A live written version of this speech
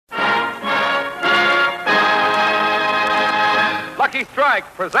Lucky Strike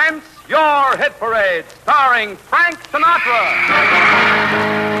presents Your Hit Parade, starring Frank Sinatra.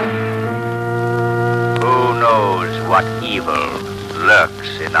 Who knows what evil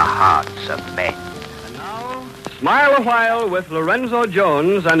lurks in the hearts of men? And now, smile a while with Lorenzo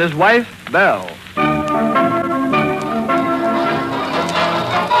Jones and his wife, Belle.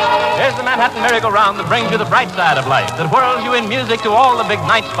 Here's the Manhattan merry-go-round that brings you the bright side of life, that whirls you in music to all the big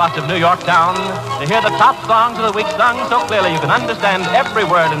night spots of New York town, to hear the top songs of the week sung so clearly you can understand every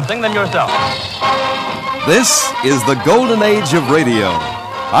word and sing them yourself. This is the golden age of radio.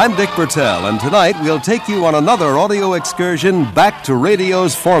 I'm Dick Bertel, and tonight we'll take you on another audio excursion back to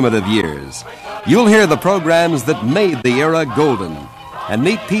radio's formative years. You'll hear the programs that made the era golden, and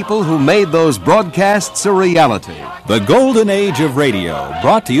meet people who made those broadcasts a reality. The Golden Age of Radio,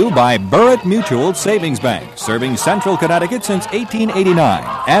 brought to you by Burritt Mutual Savings Bank, serving Central Connecticut since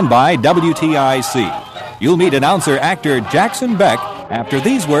 1889, and by WTIC. You'll meet announcer-actor Jackson Beck after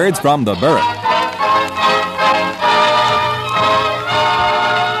these words from the Burritt.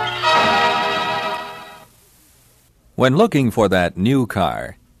 When looking for that new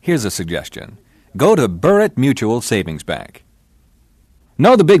car, here's a suggestion. Go to Burritt Mutual Savings Bank.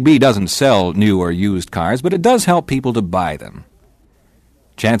 No, the Big B doesn't sell new or used cars, but it does help people to buy them.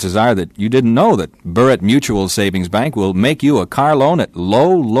 Chances are that you didn't know that Burritt Mutual Savings Bank will make you a car loan at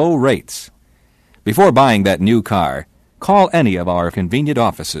low rates. Before buying that new car, call any of our convenient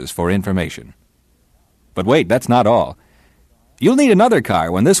offices for information. But wait, that's not all. You'll need another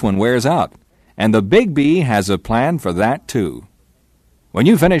car when this one wears out, and the Big B has a plan for that too. When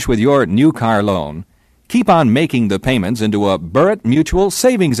you finish with your new car loan, keep on making the payments into a Burritt Mutual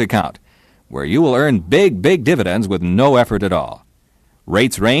Savings account, where you will earn big dividends with no effort at all.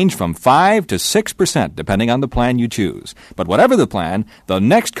 Rates range from 5 to 6% depending on the plan you choose. But whatever the plan, the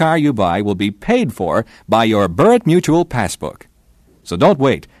next car you buy will be paid for by your Burritt Mutual Passbook. So don't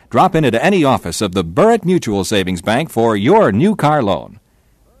wait. Drop in at any office of the Burritt Mutual Savings Bank for your new car loan,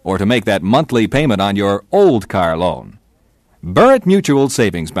 or to make that monthly payment on your old car loan. Burritt Mutual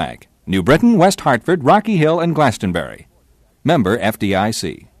Savings Bank, New Britain, West Hartford, Rocky Hill, and Glastonbury. Member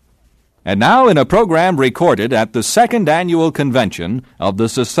FDIC. And now in a program recorded at the second annual convention of the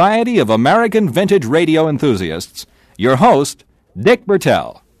Society of American Vintage Radio Enthusiasts, your host, Dick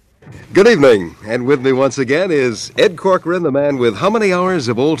Bertel. Good evening, and with me once again is Ed Corcoran, the man with how many hours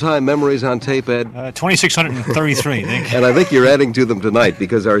of old-time memories on tape, Ed? 2,633, Dick. And I think you're adding to them tonight,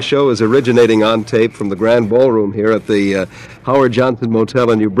 because our show is originating on tape from the Grand Ballroom here at the Howard Johnson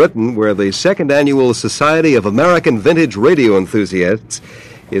Motel in New Britain, where the second annual Society of American Vintage Radio Enthusiasts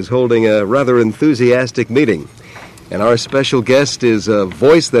is holding a rather enthusiastic meeting. And our special guest is a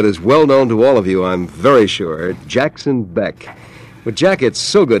voice that is well known to all of you, I'm very sure, Jackson Beck. Well, Jack, it's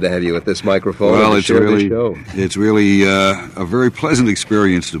so good to have you at this microphone. Well, it's really a very pleasant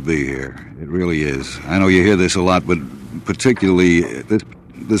experience to be here. It really is. I know you hear this a lot, but particularly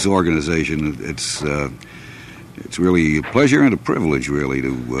this organization, it's really a pleasure and a privilege, really,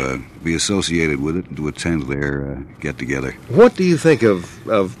 to be associated with it and to attend their get-together. What do you think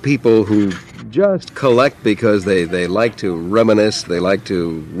of people who just collect because they like to reminisce, they like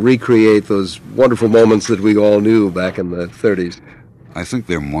to recreate those wonderful moments that we all knew back in the 30s? I think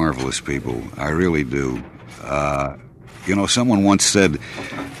they're marvelous people. I really do. Someone once said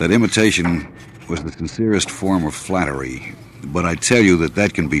that imitation was the sincerest form of flattery, but I tell you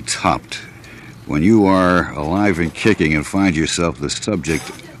that can be topped when you are alive and kicking and find yourself the subject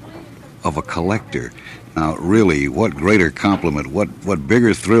of a collector. Now, really, what greater compliment, what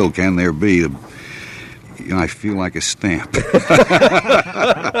bigger thrill can there be? I feel like a stamp.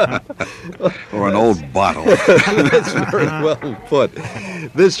 Or an old bottle. That's very well put.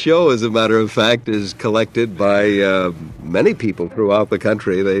 This show, as a matter of fact, is collected by many people throughout the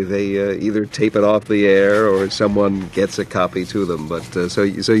country. They either tape it off the air or someone gets a copy to them. But so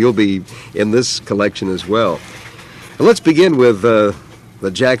you'll be in this collection as well. And let's begin with the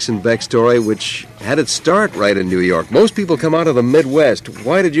Jackson Beck story, which had its start right in New York. Most people come out of the Midwest.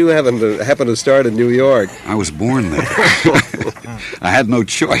 Why did you happen to start in New York? I was born there. I had no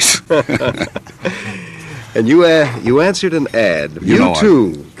choice. And you answered an ad. You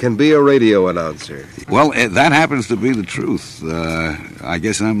too can be a radio announcer. Well, that happens to be the truth. I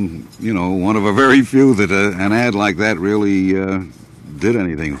guess I'm, one of a very few that an ad like that really did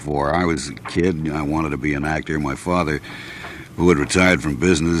anything for. I was a kid. I wanted to be an actor. My father, who had retired from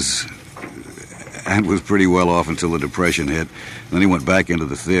business and was pretty well off until the Depression hit. Then he went back into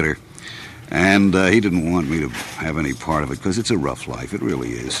the theater, and he didn't want me to have any part of it because it's a rough life. It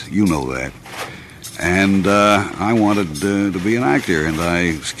really is. You know that. And I wanted to be an actor, and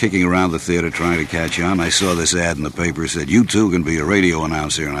I was kicking around the theater trying to catch on. I saw this ad in the paper that said, "You too can be a radio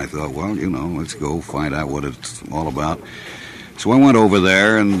announcer." And I thought, well, let's go find out what it's all about. So I went over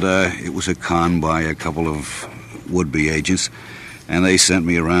there, and it was a con by a couple of would-be agents. And they sent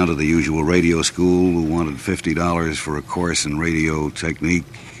me around to the usual radio school who wanted $50 for a course in radio technique.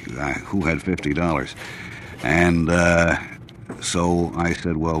 Who had $50? And so I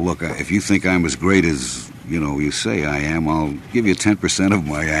said, well, look, if you think I'm as great as, you say I am, I'll give you 10% of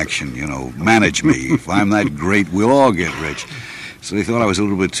my action, manage me. If I'm that great, we'll all get rich. So they thought I was a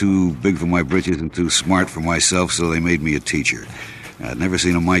little bit too big for my britches and too smart for myself, so they made me a teacher. I'd never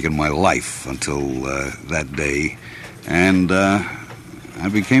seen a mic in my life until that day, and I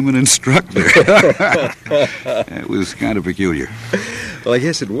became an instructor. It was kind of peculiar. Well, I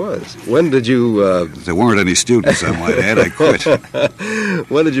guess it was. When did you... There weren't any students, I might add. I quit.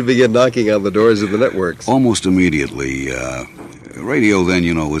 When did you begin knocking on the doors of the networks? Almost immediately. Radio then,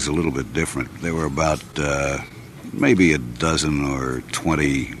 was a little bit different. There were about maybe a dozen or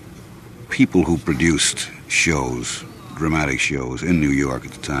 20 people who produced shows, dramatic shows, in New York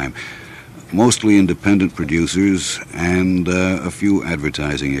at the time. Mostly independent producers and a few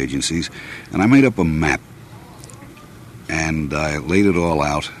advertising agencies. And I made up a map. And I laid it all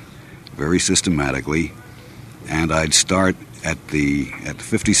out very systematically. And I'd start at the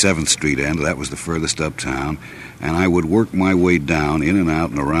 57th Street end. That was the furthest uptown. And I would work my way down, in and out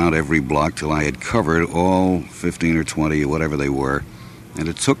and around every block till I had covered all 15 or 20 or whatever they were. And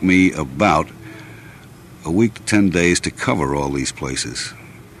it took me about a week to 10 days to cover all these places.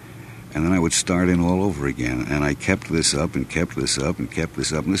 And then I would start in all over again. And I kept this up and kept this up and kept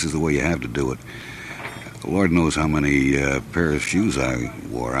this up. And this is the way you have to do it. The Lord knows how many pair of shoes I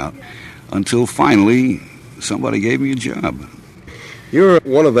wore out. Until finally, somebody gave me a job. You're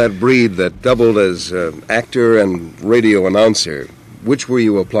one of that breed that doubled as actor and radio announcer. Which were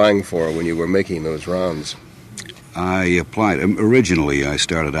you applying for when you were making those rounds? I applied. Originally, I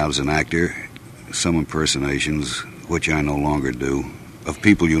started out as an actor. Some impersonations, which I no longer do, of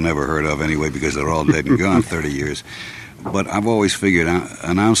people you never heard of anyway because they're all dead and gone 30 years. But I've always figured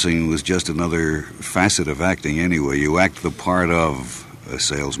announcing was just another facet of acting anyway. You act the part of a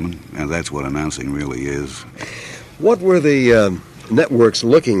salesman, and that's what announcing really is. What were the networks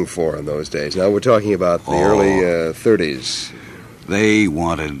looking for in those days? Now we're talking about the early 30s. They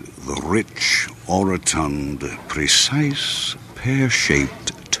wanted the rich, orotund, precise,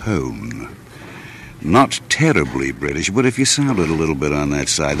 pear-shaped tone. Not terribly British, but if you sounded a little bit on that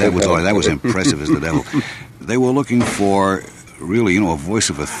side, that was impressive as the devil. They were looking for, really, a voice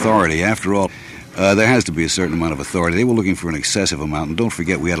of authority. After all, there has to be a certain amount of authority. They were looking for an excessive amount, and don't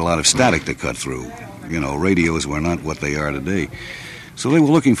forget, we had a lot of static to cut through. Radios were not what they are today. So they were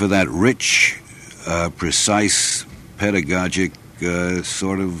looking for that rich, precise, pedagogic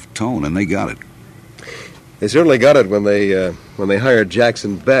sort of tone, and they got it. They certainly got it when they hired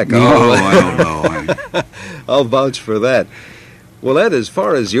Jackson Beck. No, I don't know. I'll vouch for that. Well, Ed, as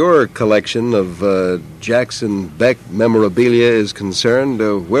far as your collection of Jackson Beck memorabilia is concerned,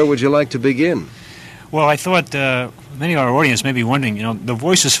 where would you like to begin? Well, I thought many of our audience may be wondering, the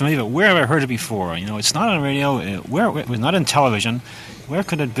voice is familiar, but where have I heard it before? It's not on radio, it was not on television. Where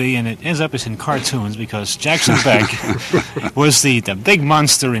could it be? And it ends up as in cartoons because Jackson Beck was the big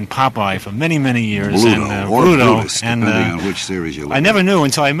monster in Popeye for many, many years. Bluto, and or Bluto, Brutus, depending on which series you look I never knew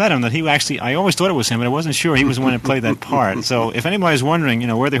until I met him that he actually, I always thought it was him, but I wasn't sure he was the one that played that part. So if anybody's wondering,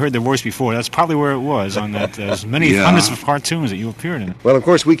 where they heard their voice before, that's probably where it was, on that many hundreds of cartoons that you appeared in. Well, of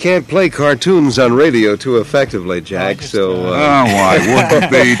course, we can't play cartoons on radio too effectively, Jack, so... why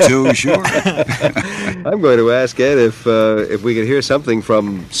wouldn't be too sure? I'm going to ask Ed if we could hear something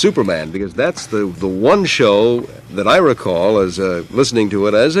from Superman, because that's the one show that I recall as listening to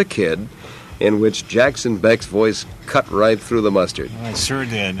it as a kid, in which Jackson Beck's voice cut right through the mustard. Well, it sure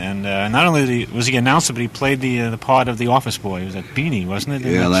did, and not only was he announcer, but he played the part of the office boy. It was that Beanie, wasn't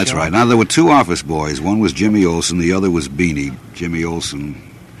it? Yeah, that's right. Now, there were two office boys. One was Jimmy Olsen, the other was Beanie. Jimmy Olsen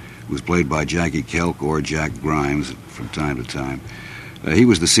was played by Jackie Kelk or Jack Grimes from time to time. He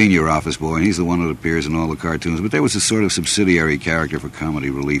was the senior office boy, and he's the one that appears in all the cartoons. But there was a sort of subsidiary character for comedy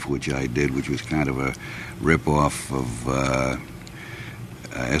relief, which I did, which was kind of a rip-off of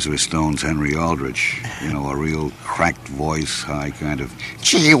Ezra Stone's Henry Aldrich. A real cracked voice, high kind of,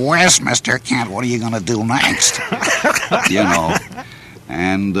 "Gee whiz, Mr. Kent, what are you going to do next?"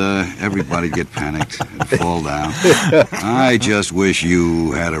 And everybody get panicked and fall down. I just wish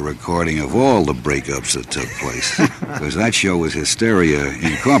you had a recording of all the breakups that took place, because that show was Hysteria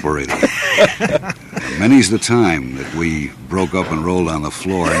Incorporated. Many's the time that we broke up and rolled on the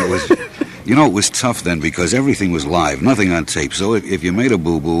floor, and You know, it was tough then because everything was live, nothing on tape. So if you made a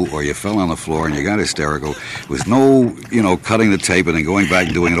boo-boo or you fell on the floor and you got hysterical, with no, cutting the tape and then going back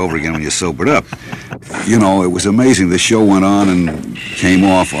and doing it over again when you sobered up. It was amazing. The show went on and came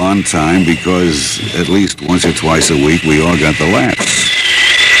off on time because at least once or twice a week we all got the laughs.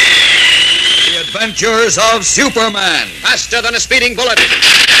 The Adventures of Superman. Faster than a speeding bullet.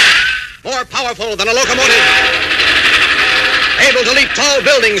 More powerful than a locomotive. Able to leap tall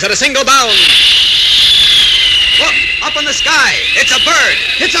buildings at a single bound. Look, up in the sky. It's a bird.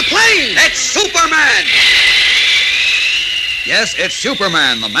 It's a plane. It's Superman. Yes, it's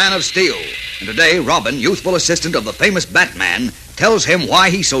Superman, the Man of Steel. And today, Robin, youthful assistant of the famous Batman, tells him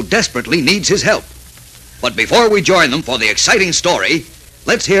why he so desperately needs his help. But before we join them for the exciting story,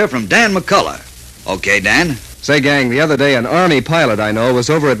 let's hear from Dan McCullough. Okay, Dan? Say, gang, the other day an Army pilot I know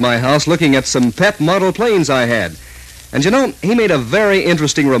was over at my house looking at some pet model planes I had. And he made a very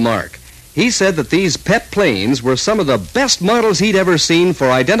interesting remark. He said that these pet planes were some of the best models he'd ever seen for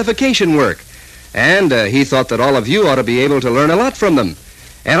identification work. And he thought that all of you ought to be able to learn a lot from them.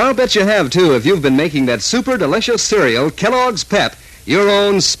 And I'll bet you have, too, if you've been making that super delicious cereal, Kellogg's Pep, your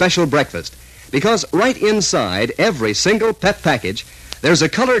own special breakfast. Because right inside every single Pep package, there's a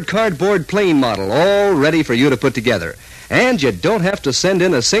colored cardboard plane model all ready for you to put together. And you don't have to send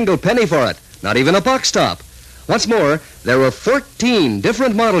in a single penny for it, not even a box top. What's more, there are 14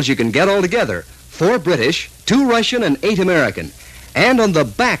 different models you can get all together. 4 British, 2 Russian, and 8 American. And on the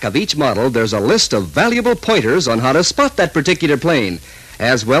back of each model, there's a list of valuable pointers on how to spot that particular plane,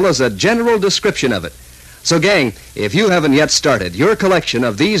 as well as a general description of it. So, gang, if you haven't yet started your collection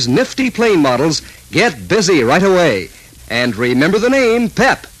of these nifty plane models, get busy right away. And remember the name,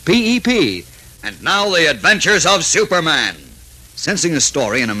 Pep, P-E-P. And now the Adventures of Superman. Sensing a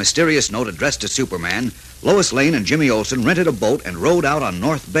story in a mysterious note addressed to Superman, Lois Lane and Jimmy Olsen rented a boat and rowed out on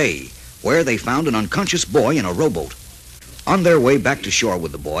North Bay, where they found an unconscious boy in a rowboat. On their way back to shore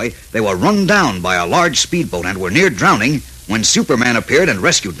with the boy, they were run down by a large speedboat and were near drowning when Superman appeared and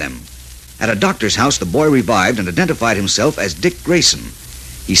rescued them. At a doctor's house, the boy revived and identified himself as Dick Grayson.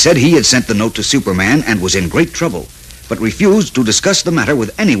 He said he had sent the note to Superman and was in great trouble, but refused to discuss the matter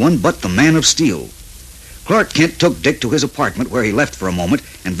with anyone but the Man of Steel. Clark Kent took Dick to his apartment where he left for a moment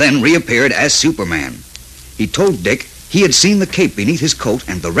and then reappeared as Superman. He told Dick he had seen the cape beneath his coat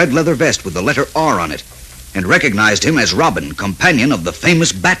and the red leather vest with the letter R on it, and recognized him as Robin, companion of the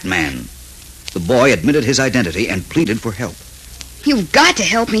famous Batman. The boy admitted his identity and pleaded for help. You've got to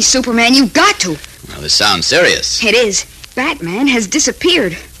help me, Superman. You've got to. Well, this sounds serious. It is. Batman has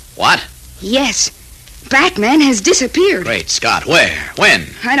disappeared. What? Yes. Batman has disappeared. Great Scott. Where? When?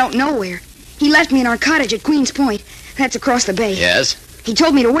 I don't know where. He left me in our cottage at Queen's Point. That's across the bay. Yes? He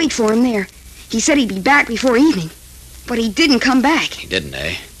told me to wait for him there. He said he'd be back before evening. But he didn't come back. He didn't,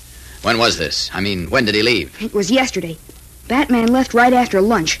 eh? When was this? I mean, when did he leave? It was yesterday. Batman left right after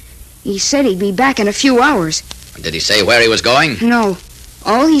lunch. He said he'd be back in a few hours. Did he say where he was going? No.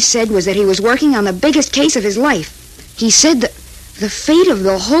 All he said was that he was working on the biggest case of his life. He said that the fate of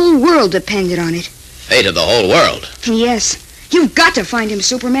the whole world depended on it. Fate of the whole world? Yes. You've got to find him,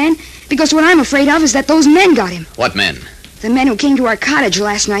 Superman, because what I'm afraid of is that those men got him. What men? The men who came to our cottage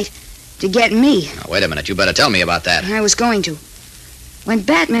last night to get me. Now, wait a minute. You better tell me about that. I was going to. When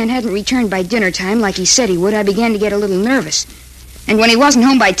Batman hadn't returned by dinner time like he said he would, I began to get a little nervous. And when he wasn't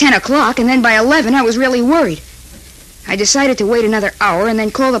home by 10 o'clock and then by 11, I was really worried. I decided to wait another hour and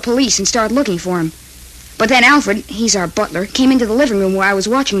then call the police and start looking for him. But then Alfred, he's our butler, came into the living room where I was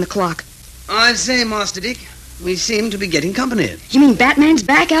watching the clock. I say, Master Dick, we seem to be getting company. You mean Batman's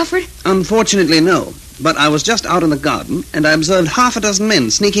back, Alfred? Unfortunately, no. But I was just out in the garden, and I observed half a dozen men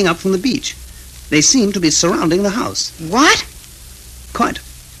sneaking up from the beach. They seem to be surrounding the house. What? Quite.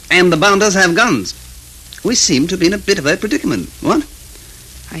 And the Bounders have guns. We seem to be in a bit of a predicament. What?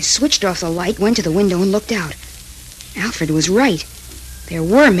 I switched off the light, went to the window, and looked out. Alfred was right. There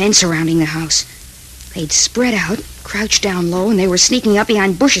were men surrounding the house. They'd spread out, crouched down low, and they were sneaking up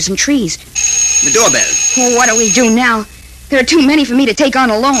behind bushes and trees. The doorbell. Well, what do we do now? There are too many for me to take on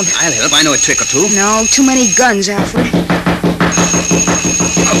alone. I'll help. I know a trick or two. No, too many guns, Alfred. Open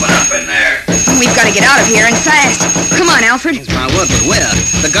up in there. We've got to get out of here, and fast. Come on, Alfred. It's my word, but where?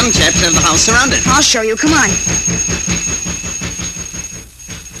 The gun chaps have the house surrounded. I'll show you. Come on.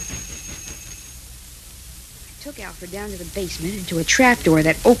 I took Alfred down to the basement and to a trapdoor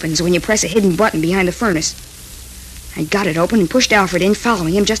that opens when you press a hidden button behind the furnace. I got it open and pushed Alfred in,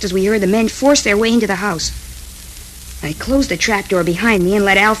 following him just as we heard the men force their way into the house. I closed the trapdoor behind me and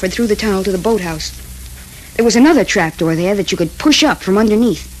let Alfred through the tunnel to the boathouse. There was another trapdoor there that you could push up from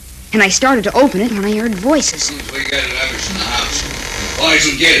underneath, and I started to open it when I heard voices. As soon as we get it in the house, Boys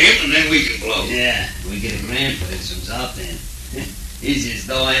will get him, and then we can blow. Yeah, we get a grand prize from South End. Easiest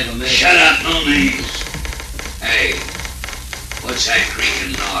though I ever made. Shut up, no names. Hey, what's that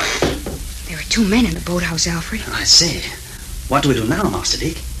creaking noise? There are 2 men in the boathouse, Alfred. I say, what do we do now, Master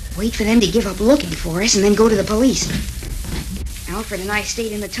Dick? Wait for them to give up looking for us and then go to the police. Alfred and I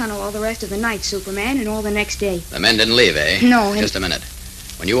stayed in the tunnel all the rest of the night, Superman, and all the next day. The men didn't leave, eh? No. Just a minute.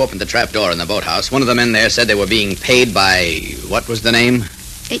 When you opened the trap door in the boathouse, one of the men there said they were being paid by... What was the name?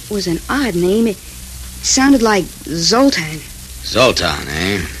 It was an odd name. It sounded like Zoltan. Zoltan,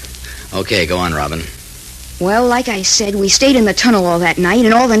 eh? Okay, go on, Robin. Well, like I said, we stayed in the tunnel all that night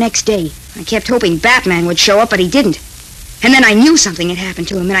and all the next day. I kept hoping Batman would show up, but he didn't. And then I knew something had happened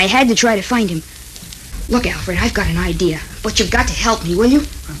to him, and I had to try to find him. Look, Alfred, I've got an idea, but you've got to help me, will you?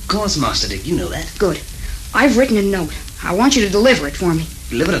 Of course, Master Dick, you know that. Good. I've written a note. I want you to deliver it for me.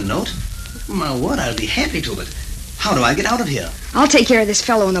 Deliver a note? My word, I'll be happy to, but how do I get out of here? I'll take care of this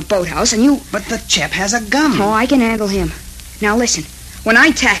fellow in the boathouse, and you... But the chap has a gun. Oh, I can handle him. Now listen, when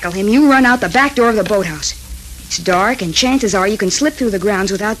I tackle him, you run out the back door of the boathouse. It's dark, and chances are you can slip through the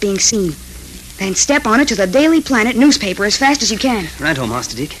grounds without being seen. Then step on it to the Daily Planet newspaper as fast as you can. Right-o,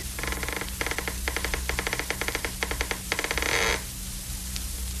 Master Dick.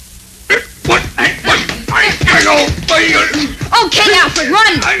 Okay, Alfred,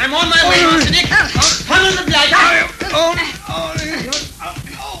 run! I'm on my way, Master Dick. Come on the blight.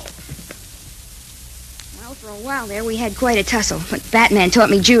 Well, for a while there, we had quite a tussle. But Batman taught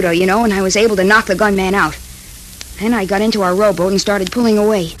me judo, you know, and I was able to knock the gunman out. Then I got into our rowboat and started pulling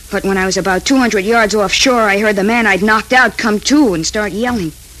away. But when I was about 200 yards offshore, I heard the man I'd knocked out come to and start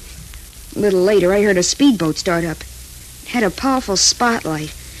yelling. A little later, I heard a speedboat start up. It had a powerful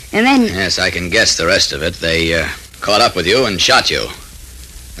spotlight. And then... Yes, I can guess the rest of it. They caught up with you and shot you.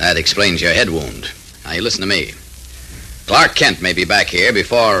 That explains your head wound. Now, you listen to me. Clark Kent may be back here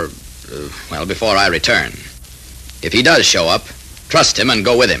before I return. If he does show up, trust him and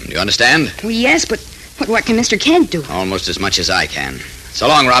go with him. Do you understand? Well, yes, but what can Mr. Kent do? Almost as much as I can. So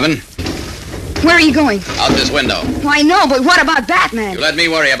long, Robin. Where are you going? Out this window. Well, I know, but what about Batman? You let me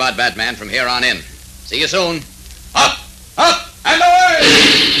worry about Batman from here on in. See you soon. Up, and away!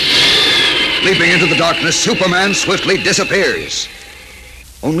 Leaping into the darkness, Superman swiftly disappears,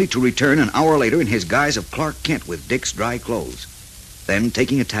 only to return an hour later in his guise of Clark Kent with Dick's dry clothes. Then,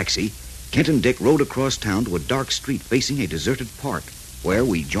 taking a taxi, Kent and Dick rode across town to a dark street facing a deserted park, where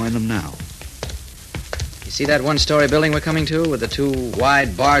we join them now. You see that one-story building we're coming to with the 2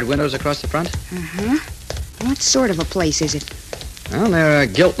 wide barred windows across the front? Uh-huh. What sort of a place is it? Well, there are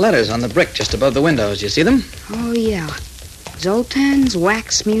gilt letters on the brick just above the windows. You see them? Oh, yeah. Zoltan's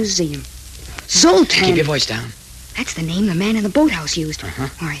Wax Museum. Zoltan! Keep your voice down. That's the name the man in the boathouse used. Uh-huh.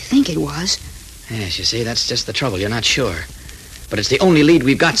 Or I think it was. Yes, you see, that's just the trouble. You're not sure. But it's the only lead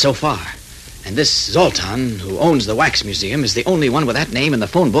we've got so far. And this Zoltan, who owns the Wax Museum, is the only one with that name in the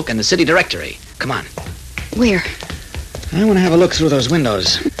phone book and the city directory. Come on. Where? I want to have a look through those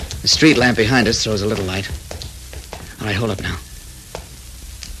windows. The street lamp behind us throws a little light. All right, hold up now.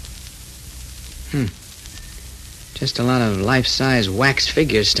 Just a lot of life-size wax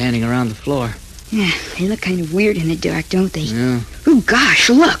figures standing around the floor. Yeah, they look kind of weird in the dark, don't they? Yeah. Oh, gosh,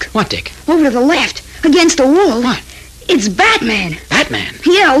 look. What, Dick? Over to the left, against the wall. What? It's Batman. Batman?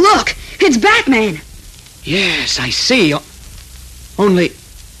 Yeah, look. It's Batman. Yes, I see. Only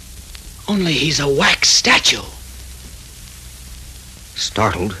he's a wax statue.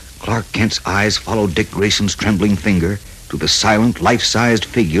 Startled, Clark Kent's eyes followed Dick Grayson's trembling finger to the silent, life-sized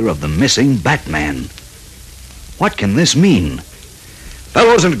figure of the missing Batman. What can this mean?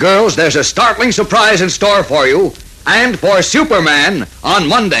 Fellows and girls, there's a startling surprise in store for you and for Superman on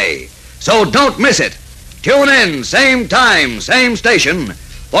Monday. So don't miss it. Tune in, same time, same station,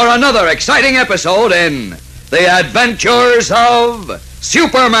 for another exciting episode in The Adventures of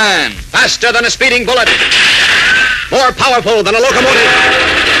Superman. Faster than a speeding bullet. More powerful than a locomotive.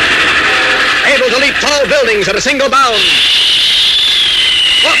 Able to leap tall buildings at a single bound.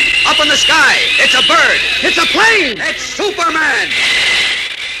 Look, up in the sky. It's a bird. It's a plane. It's Superman.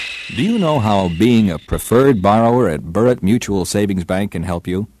 Do you know how being a preferred borrower at Burritt Mutual Savings Bank can help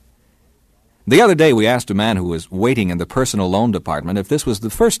you? The other day we asked a man who was waiting in the personal loan department if this was the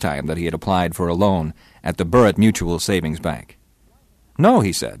first time that he had applied for a loan at the Burritt Mutual Savings Bank. No,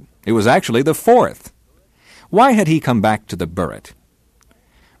 he said. It was actually the 4th. Why had he come back to the Burritt?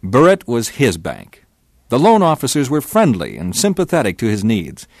 Burritt was his bank. The loan officers were friendly and sympathetic to his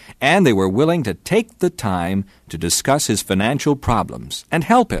needs, and they were willing to take the time to discuss his financial problems and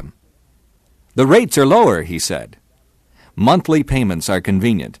help him. The rates are lower, he said. Monthly payments are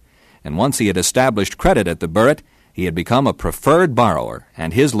convenient, and once he had established credit at the Burritt, he had become a preferred borrower,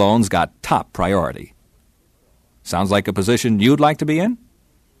 and his loans got top priority. Sounds like a position you'd like to be in?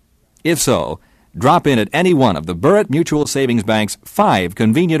 If so, drop in at any one of the Burritt Mutual Savings Bank's 5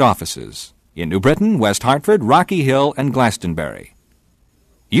 convenient offices in New Britain, West Hartford, Rocky Hill, and Glastonbury.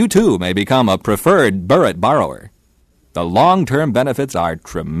 You too may become a preferred Burritt borrower. The long-term benefits are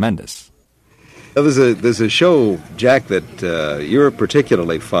tremendous. Now, there's a show, Jack, that you're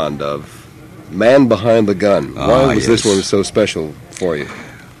particularly fond of, Man Behind the Gun. Why was this one so special for you?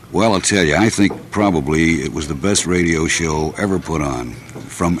 Well, I'll tell you, I think probably it was the best radio show ever put on,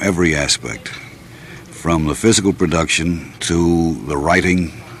 from every aspect. From the physical production, to the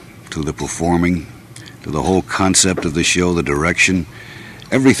writing, to the performing, to the whole concept of the show, the direction.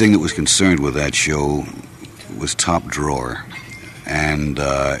 Everything that was concerned with that show was top drawer. And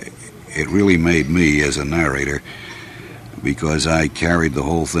it really made me, as a narrator, because I carried the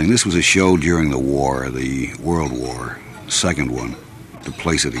whole thing. This was a show during the war, the World War, second one, to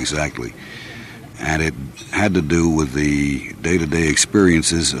place it exactly. And it had to do with the day-to-day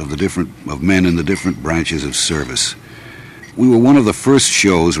experiences of men in the different branches of service. We were one of the first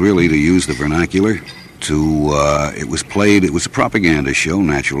shows, really, to use the vernacular. It was a propaganda show,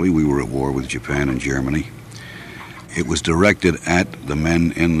 naturally. We were at war with Japan and Germany. It was directed at the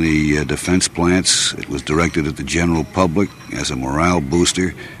men in the defense plants. It was directed at the general public as a morale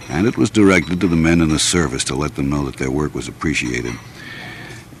booster. And it was directed to the men in the service to let them know that their work was appreciated.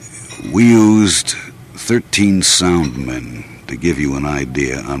 We used 13 sound men, to give you an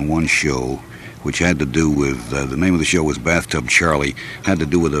idea, on one show, which had to do with, the name of the show was Bathtub Charlie, had to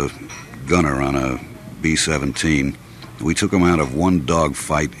do with a gunner on a B-17. We took him out of one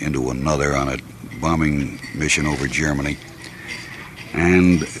dogfight into another on a bombing mission over Germany.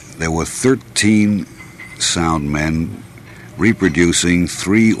 And there were 13 sound men reproducing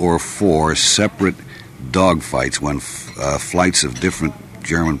 3 or 4 separate dogfights when flights of different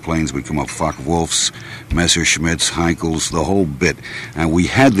German planes would come up, Focke-Wulfs, Messerschmitts, Heinkels, the whole bit. And we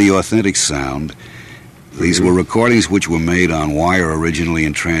had the authentic sound. These were recordings which were made on wire originally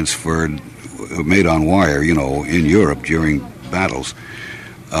and made on wire, in Europe during battles,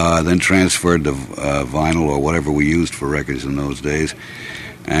 then transferred to vinyl or whatever we used for records in those days,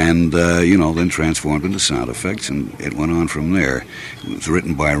 and, then transformed into sound effects, and it went on from there. It was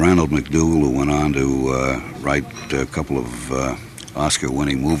written by Ronald McDougall, who went on to write a couple of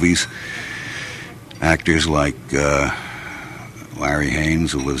Oscar-winning movies. Actors like Larry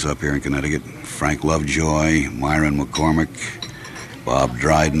Haynes, who lives up here in Connecticut, Frank Lovejoy, Myron McCormick, Bob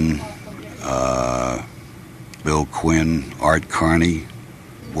Dryden, Bill Quinn, Art Carney.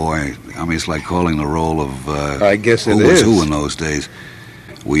 Boy, it's like calling the roll of I guess it who was is. who in those days.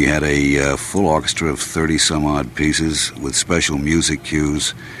 We had a full orchestra of 30-some-odd pieces with special music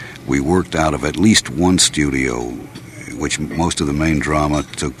cues. We worked out of at least one studio, which most of the main drama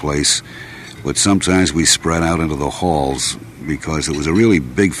took place, but sometimes we spread out into the halls because it was a really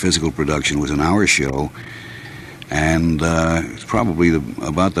big physical production. It was an hour show, and it's probably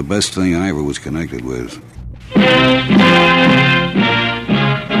about the best thing I ever was connected with.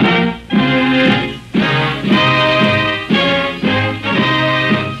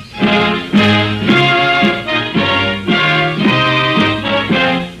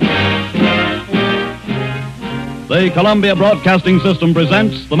 The Columbia Broadcasting System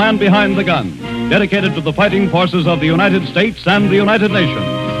presents The Man Behind the Gun, dedicated to the fighting forces of the United States and the United Nations,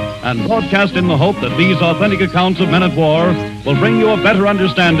 and broadcast in the hope that these authentic accounts of men at war will bring you a better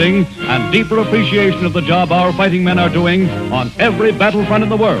understanding and deeper appreciation of the job our fighting men are doing on every battlefront in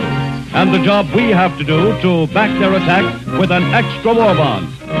the world, and the job we have to do to back their attack with an extra war bond.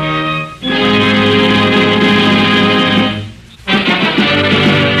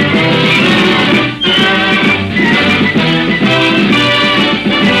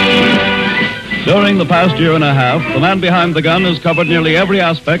 During the past year and a half, The Man Behind the Gun has covered nearly every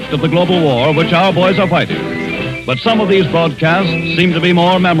aspect of the global war which our boys are fighting. But some of these broadcasts seem to be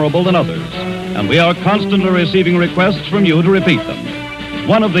more memorable than others, and we are constantly receiving requests from you to repeat them.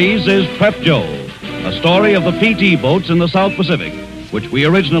 One of these is Prep Joe, a story of the PT boats in the South Pacific, which we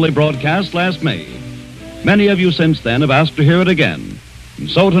originally broadcast last May. Many of you since then have asked to hear it again. And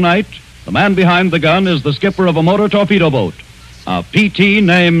so tonight, The Man Behind the Gun is the skipper of a motor torpedo boat, a PT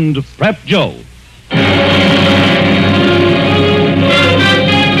named Prep Joe.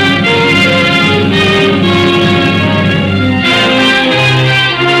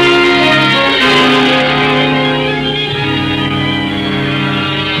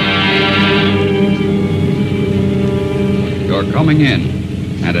 You're coming in,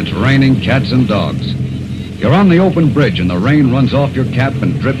 and it's raining cats and dogs. You're on the open bridge, and the rain runs off your cap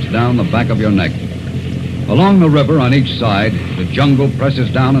and drips down the back of your neck. Along the river on each side, the jungle presses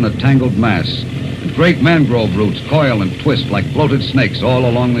down in a tangled mass. And great mangrove roots coil and twist like bloated snakes all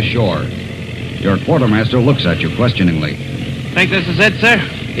along the shore. Your quartermaster looks at you questioningly. Think this is it, sir?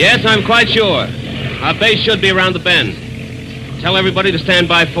 Yes, I'm quite sure. Our base should be around the bend. Tell everybody to stand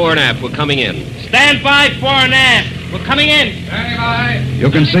by fore and aft. We're coming in. Stand by fore and aft. We're coming in. Standing by. You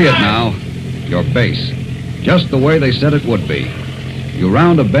can see it now. Your base. Just the way they said it would be. You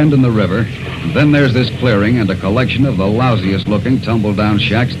round a bend in the river, and then there's this clearing and a collection of the lousiest looking tumble-down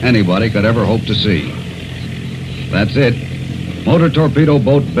shacks anybody could ever hope to see. That's it. Motor Torpedo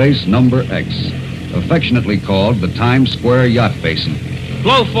Boat Base Number X, affectionately called the Times Square Yacht Basin.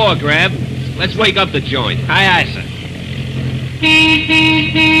 Blow fore, Grab. Let's wake up the joint. Aye, aye, sir.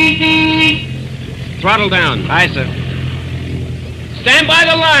 Throttle down. Aye, sir. Stand by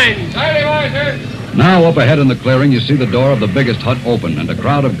the line. Standing by, sir. Now, up ahead in the clearing, you see the door of the biggest hut open and a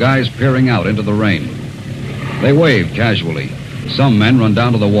crowd of guys peering out into the rain. They wave casually. Some men run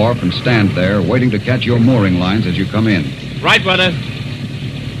down to the wharf and stand there, waiting to catch your mooring lines as you come in. Right, brother.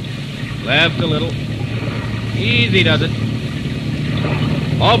 Left a little. Easy does it.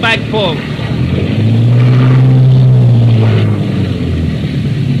 All back full.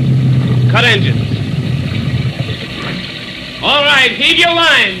 Cut engines. All right, heave your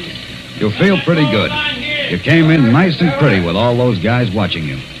lines. You feel pretty good. You came in nice and pretty with all those guys watching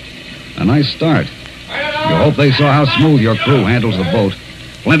you. A nice start. You hope they saw how smooth your crew handles the boat.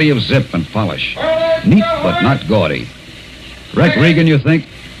 Plenty of zip and polish. Neat, but not gaudy. Wreck Regan, you think?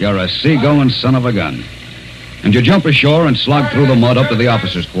 You're a seagoing son of a gun. And you jump ashore and slog through the mud up to the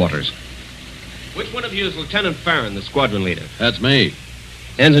officers' quarters. Which one of you is Lieutenant Farron, the squadron leader? That's me.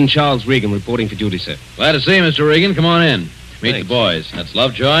 Ensign Charles Regan reporting for duty, sir. Glad to see you, Mr. Regan. Come on in. Meet Thanks. the boys. That's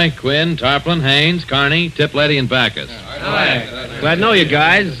Lovejoy, Quinn, Tarplin, Haynes, Carney, Tipleddy, and Backus. Glad to know you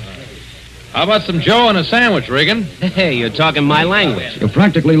guys. How about some Joe and a sandwich, Regan? Hey, you're talking my language. You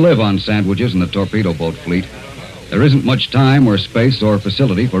practically live on sandwiches in the torpedo boat fleet. There isn't much time or space or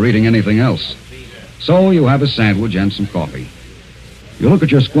facility for eating anything else. So you have a sandwich and some coffee. You look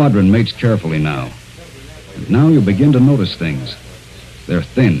at your squadron mates carefully now. And now you begin to notice things. They're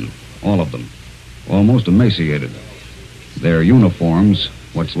thin, all of them, almost emaciated. Their uniforms,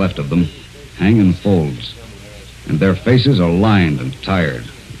 what's left of them, hang in folds. And their faces are lined and tired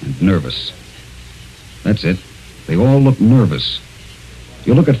and nervous. That's it. They all look nervous.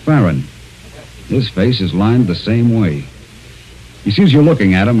 You look at Farron. His face is lined the same way. He sees you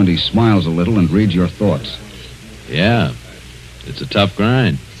looking at him, and he smiles a little and reads your thoughts. Yeah, it's a tough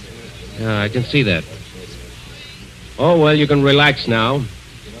grind. Yeah, I can see that. Oh, well, you can relax now.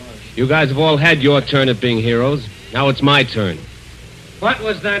 You guys have all had your turn at being heroes. Now it's my turn. What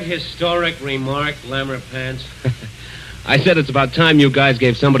was that historic remark, Lammer Pants? I said it's about time you guys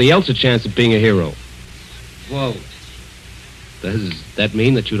gave somebody else a chance at being a hero. Whoa. Does that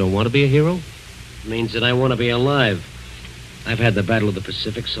mean that you don't want to be a hero? It means that I want to be alive. I've had the Battle of the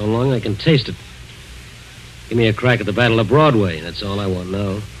Pacific so long I can taste it. Give me a crack at the Battle of Broadway. That's all I want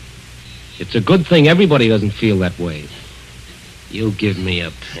now. It's a good thing everybody doesn't feel that way. You give me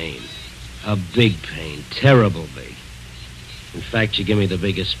a pain. A big pain. Terrible big. In fact, you give me the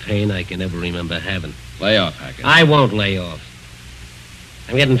biggest pain I can ever remember having. Lay off, Hackett. I won't lay off.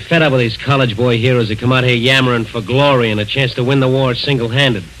 I'm getting fed up with these college boy heroes that come out here yammering for glory and a chance to win the war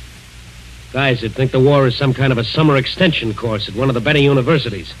single-handed. Guys that think the war is some kind of a summer extension course at one of the better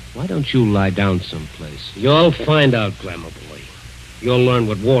universities. Why don't you lie down someplace? You'll find out, Glamour Boy. You'll learn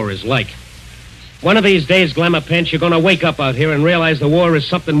what war is like. One of these days, Glamour Pants, you're going to wake up out here and realize the war is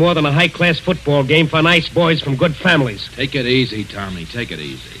something more than a high-class football game for nice boys from good families. Take it easy, Tommy. Take it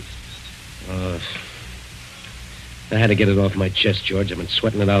easy. I had to get it off my chest, George. I've been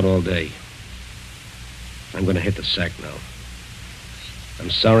sweating it out all day. I'm going to hit the sack now.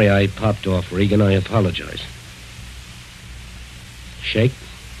 I'm sorry I popped off, Regan. I apologize. Shake?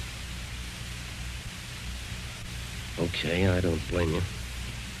 Okay, I don't blame you.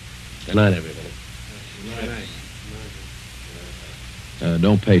 Good night, everybody.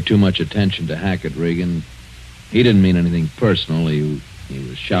 Don't pay too much attention to Hackett, Regan. He didn't mean anything personal. He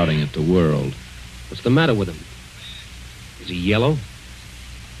was shouting at the world. What's the matter with him? Is he yellow?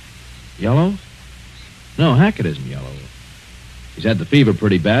 Yellow? No, Hackett isn't yellow. He's had the fever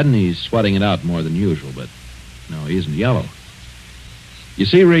pretty bad, and he's sweating it out more than usual, but no, he isn't yellow. You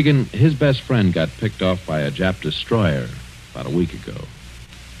see, Regan, his best friend got picked off by a Jap destroyer about a week ago.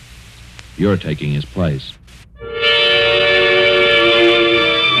 You're taking his place.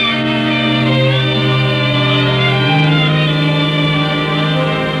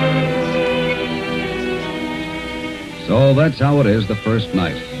 So that's how it is the first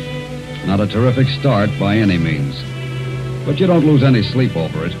night. Not a terrific start by any means. But you don't lose any sleep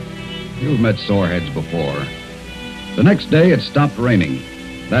over it. You've met soreheads before. The next day, it stopped raining.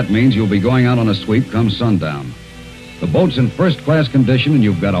 That means you'll be going out on a sweep come sundown. The boat's in first-class condition, and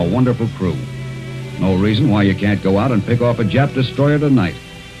you've got a wonderful crew. No reason why you can't go out and pick off a Jap destroyer tonight.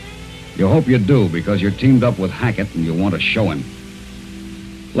 You hope you do, because you're teamed up with Hackett, and you want to show him.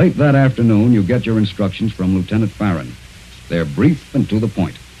 Late that afternoon, you get your instructions from Lieutenant Farron. They're brief and to the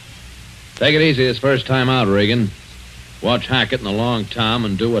point. Take it easy this first time out, Regan. Watch Hackett and the Long Tom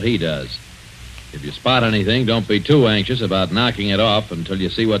and do what he does. If you spot anything, don't be too anxious about knocking it off until you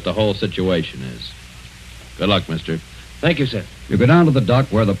see what the whole situation is. Good luck, mister. Thank you, sir. You go down to the dock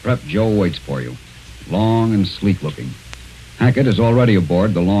where the Prep Joe waits for you. Long and sleek-looking. Hackett is already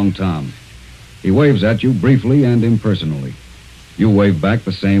aboard the Long Tom. He waves at you briefly and impersonally. You wave back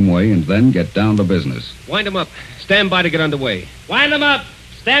the same way and then get down to business. Wind him up. Stand by to get underway. Wind them up.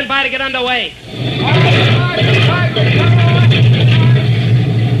 Stand by to get underway.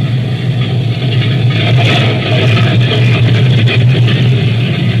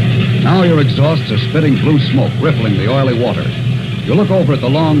 Now your exhausts are spitting blue smoke, riffling the oily water. You look over at the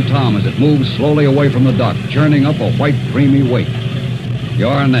Long Tom as it moves slowly away from the dock, churning up a white, creamy wake.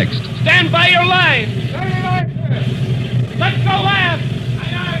 You're next. Stand by your line. Let's go left.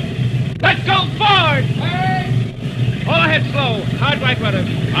 Let's go forward. All ahead slow. Hard right rudder.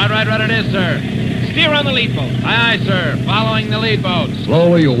 Hard right rudder it is, sir. Steer on the lead boat. Aye, aye, sir. Following the lead boat.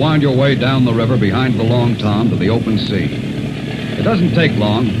 Slowly you wind your way down the river behind the Long Tom to the open sea. It doesn't take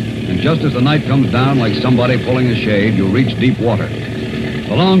long, and just as the night comes down like somebody pulling a shade, you reach deep water.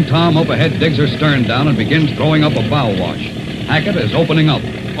 The Long Tom up ahead digs her stern down and begins throwing up a bow wash. Hackett is opening up.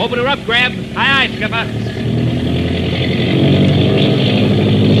 Open her up, Grab. Aye, aye, Skipper.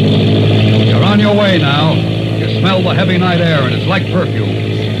 You're on your way now. You smell the heavy night air, and it's like perfume.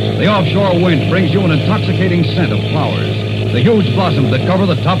 The offshore wind brings you an intoxicating scent of flowers, the huge blossoms that cover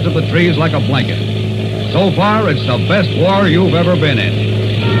the tops of the trees like a blanket. So far, it's the best war you've ever been in.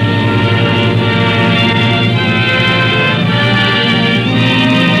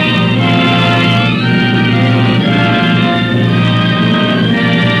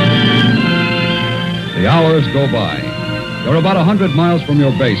 The hours go by. You're about 100 miles from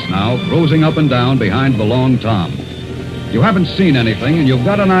your base now, cruising up and down behind the Long Tom. You haven't seen anything, and you've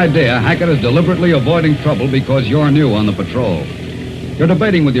got an idea Hackett is deliberately avoiding trouble because you're new on the patrol. You're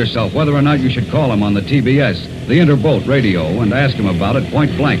debating with yourself whether or not you should call him on the TBS, the interboat radio, and ask him about it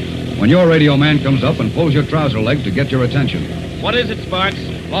point blank, when your radio man comes up and pulls your trouser leg to get your attention. What is it, Sparks?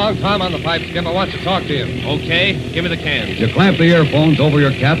 Long Tom on the pipe, Skipper wants to talk to you. Okay, give me the cans. You clamp the earphones over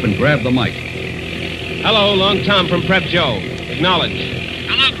your cap and grab the mic. Hello, Long Tom from Prep Joe. Acknowledge.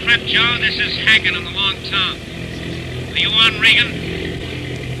 Hello, Prep Joe. This is Hackett on the Long Tom. Are you on, Regan?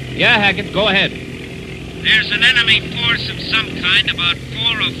 Yeah, Hackett, go ahead. There's an enemy force of some kind about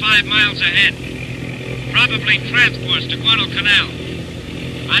 4 or 5 miles ahead. Probably transports to Guadalcanal.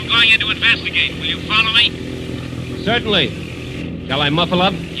 I'm going in to investigate. Will you follow me? Certainly. Shall I muffle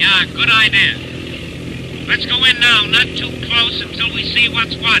up? Yeah, good idea. Let's go in now, not too close until we see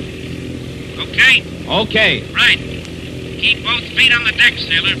what's what. Okay? Okay. Right. Keep both feet on the deck,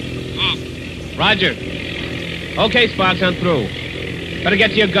 sailor. Off. Roger. Okay, Sparks, I'm through. Better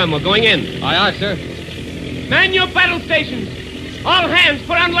get to your gun. We're going in. Aye, aye, sir. Man your battle stations. All hands,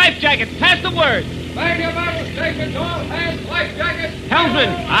 put on life jackets. Pass the word. Man your battle stations, all hands, life jackets. Helmsman.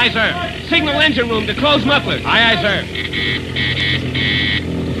 Aye, sir. Signal engine room to close mufflers. Aye, aye, sir.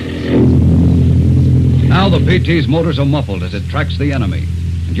 Now the PT's motors are muffled as it tracks the enemy,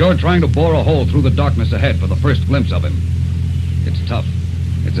 and you're trying to bore a hole through the darkness ahead for the first glimpse of him. It's tough.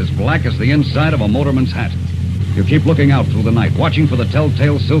 It's as black as the inside of a motorman's hat. You keep looking out through the night, watching for the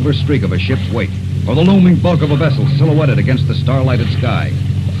telltale silver streak of a ship's wake, or the looming bulk of a vessel silhouetted against the starlighted sky.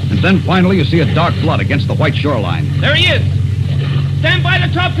 And then finally you see a dark blot against the white shoreline. There he is. Stand by the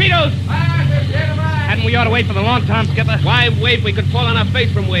torpedoes. Hadn't we ought to wait for the Long Tom, Skipper? Why wait? We could fall on our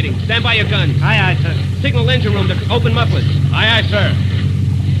face from waiting. Stand by your gun. Aye, aye, sir. Signal engine room to open mufflers. Aye, aye, sir.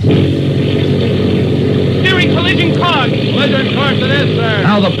 Steering collision course. Collision course it is, sir.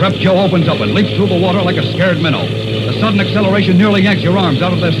 Now the Prep Joe opens up and leaps through the water like a scared minnow. The sudden acceleration nearly yanks your arms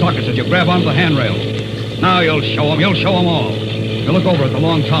out of their sockets as you grab onto the handrails. Now you'll show them all. You look over at the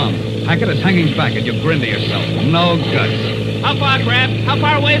Long Tom. Hackett is hanging back and you grin to yourself. No guts. How far, Grab? How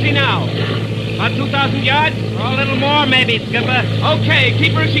far away is he now? About 2,000 yards? Or a little more, maybe, Skipper. Okay,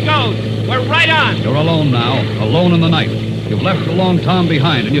 keep her as she goes. We're right on. You're alone now, alone in the night. You've left the Long Tom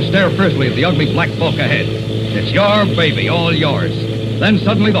behind, and you stare fiercely at the ugly black bulk ahead. It's your baby, all yours. Then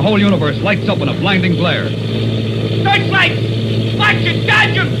suddenly the whole universe lights up in a blinding glare. Searchlights! Watch it!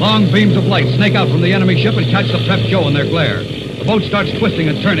 Dodge him! Long beams of light snake out from the enemy ship and catch the Pep Joe in their glare. The boat starts twisting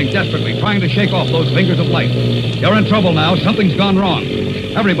and turning desperately, trying to shake off those fingers of light. You're in trouble now. Something's gone wrong.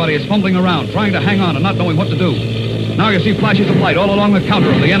 Everybody is fumbling around, trying to hang on and not knowing what to do. Now you see flashes of light all along the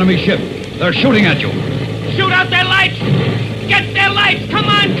counter of the enemy ship. They're shooting at you. Shoot out their lights! Get their lights! Come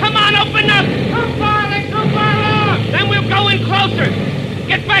on, open up! Too far off! Then we'll go in closer.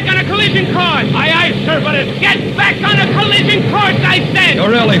 Get back on a collision course! Aye, sir, but it's... Get back on a collision course, I said! You're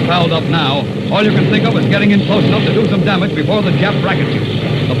really fouled up now. All you can think of is getting in close enough to do some damage before the Jap brackets you.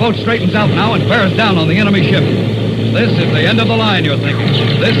 The boat straightens out now and bears down on the enemy ship. This is the end of the line, you're thinking.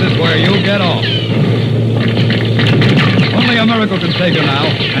 This is where you get off. Only a miracle can save you now,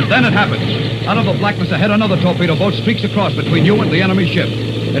 and then it happens. Out of the blackness ahead, another torpedo boat streaks across between you and the enemy ship.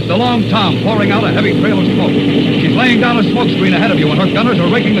 It's the Long Tom pouring out a heavy trail of smoke. She's laying down a smoke screen ahead of you, and her gunners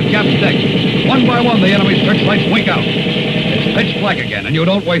are raking the Jap's deck. One by one, the enemy's searchlights wink out. It's pitch black again, and you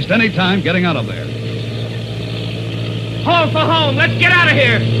don't waste any time getting out of there. Hold for home. Let's get out of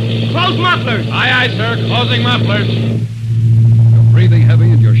here. Close mufflers. Aye, sir. Closing mufflers. You're breathing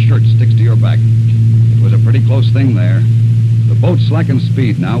heavy, and your shirt sticks to your back. It was a pretty close thing there. The boat slackens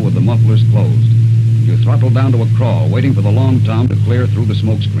speed now with the mufflers closed. You throttle down to a crawl, waiting for the Long Tom to clear through the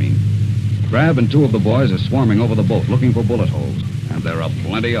smoke screen. Crab and two of the boys are swarming over the boat looking for bullet holes, and there are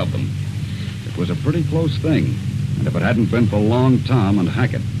plenty of them. It was a pretty close thing, and if it hadn't been for Long Tom and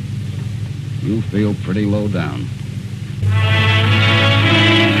Hackett, you feel pretty low down.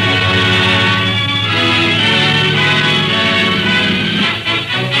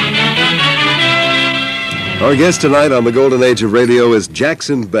 Our guest tonight on the Golden Age of Radio is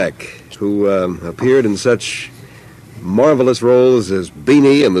Jackson Beck, who appeared in such marvelous roles as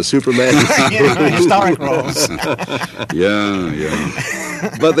Beanie in the Superman. Historic roles. Yeah.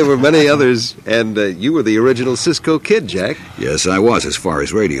 But there were many others, and you were the original Cisco Kid, Jack. Yes, I was, as far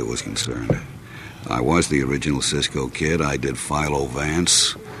as radio was concerned. I was the original Cisco Kid. I did Philo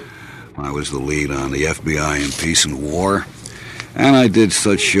Vance. I was the lead on the FBI in Peace and War. And I did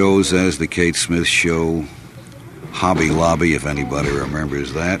such shows as The Kate Smith Show, Hobby Lobby, if anybody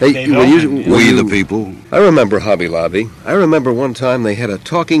remembers that. Hey, We the People. I remember Hobby Lobby. I remember one time they had a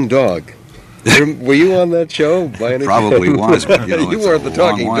talking dog. Were you on that show by any chance? Probably was, but you weren't the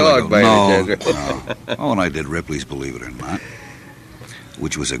talking dog by any chance. No. Oh, and I did Ripley's Believe It or Not,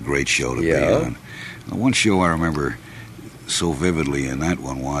 which was a great show to be on. The one show I remember so vividly in that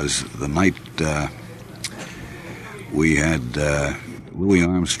one was the night we had Louis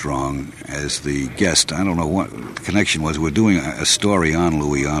Armstrong as the guest. I don't know what the connection was. We're doing a story on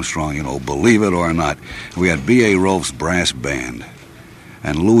Louis Armstrong, believe it or not. We had B.A. Rolfe's brass band,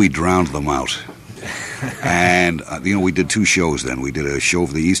 and Louis drowned them out. And, we did two shows then. We did a show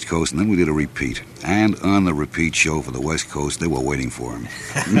for the East Coast, and then we did a repeat. And on the repeat show for the West Coast, they were waiting for him.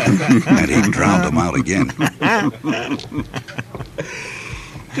 And he drowned them out again.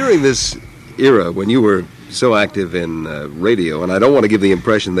 During this era, when you were so active in radio, and I don't want to give the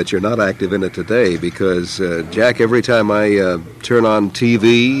impression that you're not active in it today, because, Jack, every time I turn on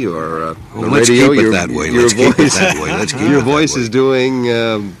TV or the radio, your voice is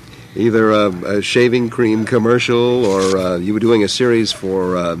doing either a shaving cream commercial or you were doing a series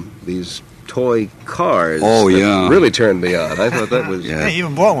for these toy cars. Oh, yeah. Really turned me on. I thought that was... Yeah, you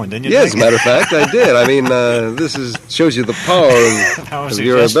even bought one, didn't you? Yes, as a matter of fact, I did. I mean, this shows you the power of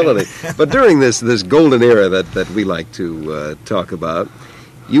your ability. But during this golden era that we like to talk about,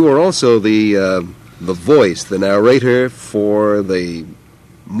 you were also the voice, the narrator for the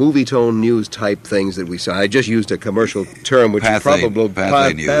movie tone news type things that we saw. I just used a commercial term, which Pathé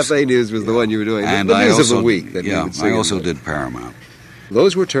News. Pathé News was the one you were doing. And the news of the week. That I also did Paramount.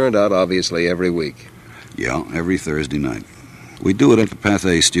 Those were turned out, obviously, every week. Yeah, every Thursday night. We do it at the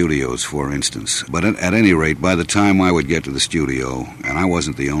Pathé Studios, for instance. But at any rate, by the time I would get to the studio, and I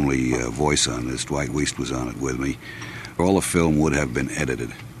wasn't the only voice on this, Dwight Weist was on it with me, all the film would have been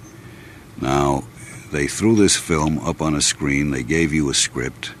edited. Now, they threw this film up on a screen, they gave you a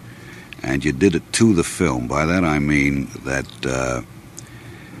script, and you did it to the film. By that I mean that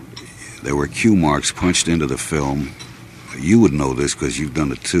there were cue marks punched into the film. You would know this because you've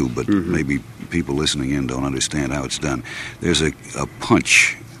done it too, but maybe people listening in don't understand how it's done. There's a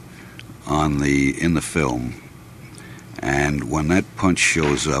punch in the film, and when that punch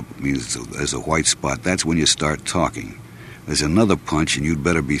shows up, means there's a white spot, that's when you start talking. There's another punch, and you'd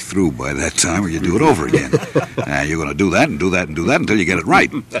better be through by that time, or you do it over again. You're going to do that and do that and do that until you get it right.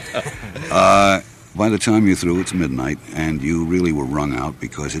 By the time you're through, it's midnight, and you really were wrung out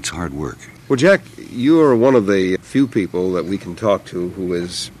because it's hard work. Well, Jack, you are one of the few people that we can talk to who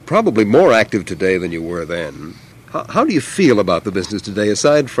is probably more active today than you were then. How do you feel about the business today,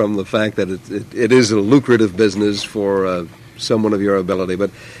 aside from the fact that it is a lucrative business for someone of your ability?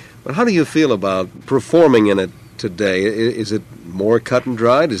 But how do you feel about performing in it today? Is it more cut and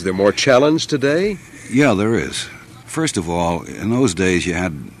dried? Is there more challenge today? Yeah, there is. First of all, in those days you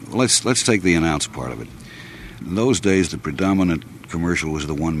had... Let's take the announce part of it. In those days, the predominant commercial was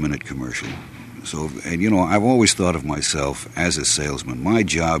the 1-minute commercial. So, and I've always thought of myself as a salesman. My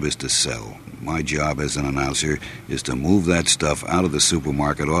job is to sell. My job as an announcer is to move that stuff out of the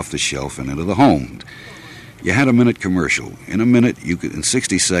supermarket, off the shelf, and into the home. You had a minute commercial. In a minute, in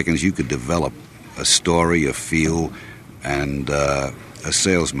 60 seconds, you could develop a story, a feel, and a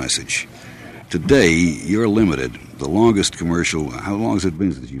sales message. Today, you're limited. The longest commercial, how long has it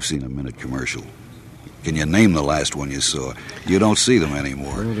been since you've seen a minute commercial? Can you name the last one you saw? You don't see them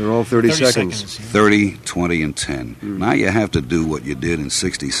anymore. Well, they're all 30 seconds. 30, 20, and 10. Now you have to do what you did in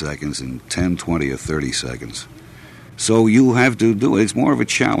 60 seconds in 10, 20, or 30 seconds. So you have to do it. It's more of a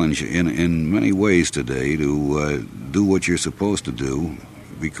challenge in many ways today to do what you're supposed to do,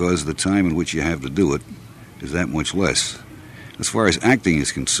 because the time in which you have to do it is that much less. As far as acting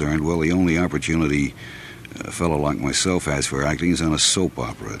is concerned, well, the only opportunity a fellow like myself has for acting is on a soap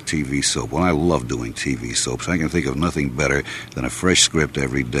opera, a TV soap. Well, I love doing TV soaps. I can think of nothing better than a fresh script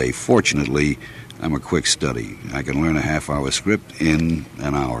every day. Fortunately, I'm a quick study. I can learn a half-hour script in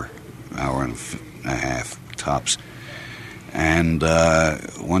an hour and a half, tops. And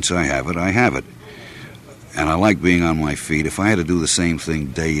once I have it. And I like being on my feet. If I had to do the same thing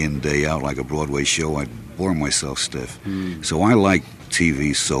day in, day out like a Broadway show, I'd bore myself stiff. So I like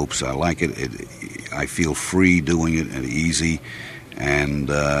TV soaps. I like it. I feel free doing it and easy. And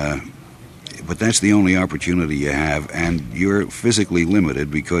but that's the only opportunity you have, and you're physically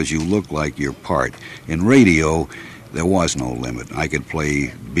limited because you look like your part. In radio, there was no limit. I could play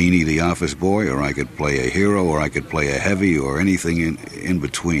Beanie the office boy, or I could play a hero, or I could play a heavy, or anything in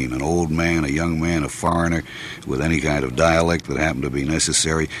between. An old man, a young man, a foreigner, with any kind of dialect that happened to be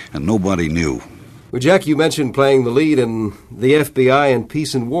necessary, and nobody knew. Well, Jack, you mentioned playing the lead in the FBI in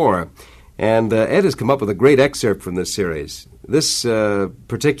Peace and War, and Ed has come up with a great excerpt from this series. This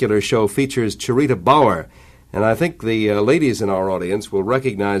particular show features Charita Bauer, and I think the ladies in our audience will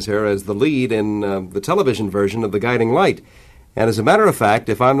recognize her as the lead in the television version of The Guiding Light. And as a matter of fact,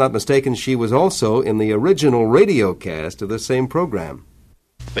 if I'm not mistaken, she was also in the original radio cast of the same program.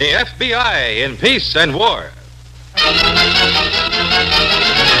 The FBI in Peace and War.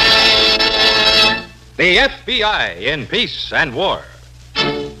 The FBI in Peace and War.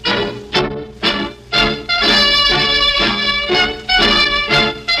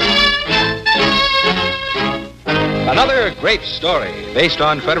 Another great story based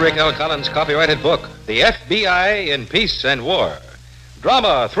on Frederick L. Collins' copyrighted book, The FBI in Peace and War.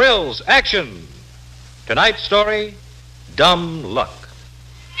 Drama, thrills, action. Tonight's story, Dumb Luck.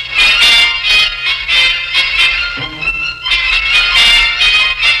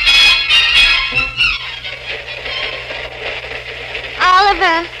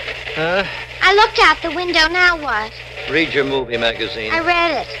 Oliver. I looked out the window. Now what? Read your movie magazine. I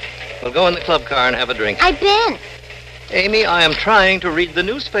read it. Well, go in the club car and have a drink. I've been. Amy, I am trying to read the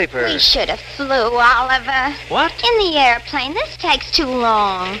newspaper. We should have flew, Oliver. What? In the airplane. This takes too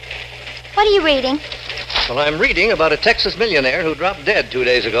long. What are you reading? Well, I'm reading about a Texas millionaire who dropped dead 2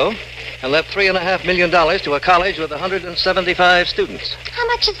 days ago and left $3.5 million to a college with 175 students. How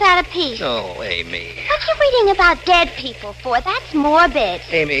much is that apiece? Oh, Amy. What are you reading about dead people for? That's morbid.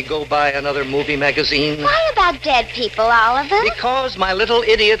 Amy, go buy another movie magazine. Why about dead people, Oliver? Because my little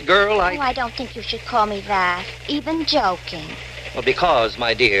idiot girl, Oh, I don't think you should call me that. Even joking. Well, because,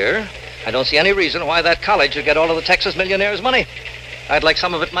 my dear, I don't see any reason why that college should get all of the Texas millionaire's money. I'd like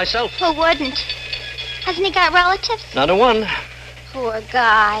some of it myself. Who wouldn't? Hasn't he got relatives? Not a one. Poor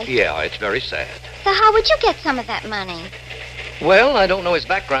guy. Yeah, it's very sad. So how would you get some of that money? Well, I don't know his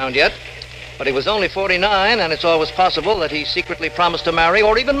background yet, but he was only 49, and it's always possible that he secretly promised to marry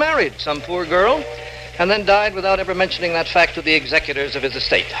or even married some poor girl, and then died without ever mentioning that fact to the executors of his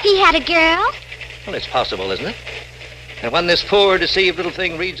estate. He had a girl? Well, it's possible, isn't it? And when this poor, deceived little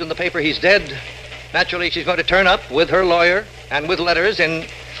thing reads in the paper he's dead, naturally she's going to turn up with her lawyer and with letters in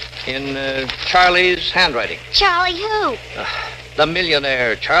Charlie's handwriting. Charlie who? The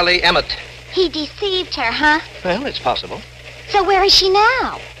millionaire, Charlie Emmett. He deceived her, huh? Well, it's possible. So where is she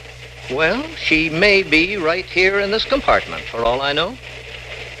now? Well, she may be right here in this compartment, for all I know.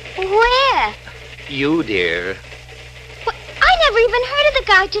 Where? You, dear. Well, I never even heard of the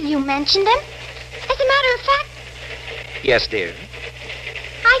guy till you mentioned him. As a matter of fact... Yes, dear.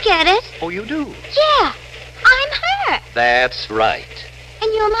 I get it. Oh, you do? Yeah, I'm her. That's right.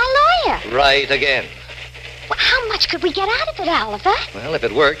 And you're my lawyer. Right again. Well, how much could we get out of it, Oliver? Well, if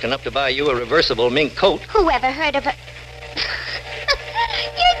it worked, enough to buy you a reversible mink coat. Whoever heard of it?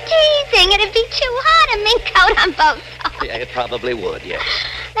 You're teasing. It'd be too hot, a mink coat on both sides. Yeah, it probably would, yes.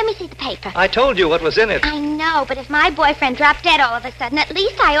 Let me see the paper. I told you what was in it. I know, but if my boyfriend dropped dead all of a sudden, at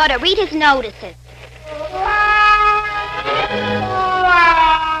least I ought to read his notices.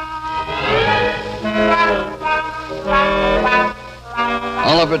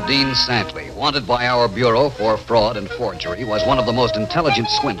 Oliver Dean Santley, wanted by our Bureau for fraud and forgery, was one of the most intelligent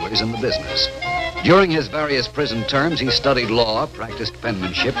swindlers in the business. During his various prison terms, he studied law, practiced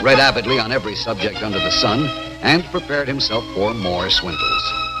penmanship, read avidly on every subject under the sun, and prepared himself for more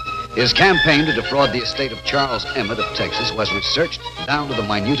swindles. His campaign to defraud the estate of Charles Emmett of Texas was researched down to the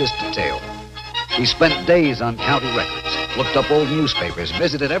minutest detail. He spent days on county records, looked up old newspapers,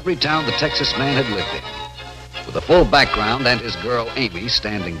 visited every town the Texas man had lived in. With a full background and his girl Amy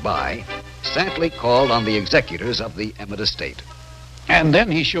standing by, Santley called on the executors of the Emmett estate. And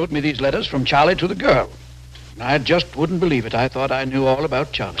then he showed me these letters from Charlie to the girl. I just wouldn't believe it. I thought I knew all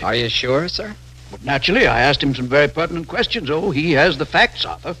about Charlie. Are you sure, sir? But naturally, I asked him some very pertinent questions. Oh, he has the facts,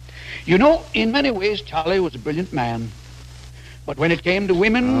 Arthur. You know, in many ways, Charlie was a brilliant man. But when it came to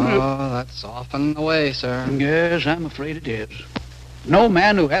women... Oh, that's often the way, sir. Yes, I'm afraid it is. No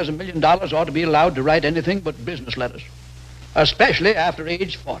man who has $1 million ought to be allowed to write anything but business letters, especially after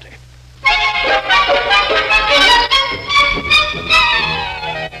age 40.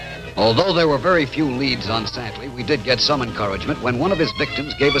 Although there were very few leads on Santley, we did get some encouragement when one of his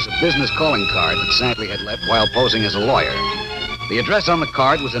victims gave us a business calling card that Santley had left while posing as a lawyer. The address on the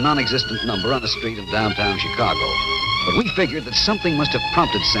card was a non-existent number on a street in downtown Chicago. But we figured that something must have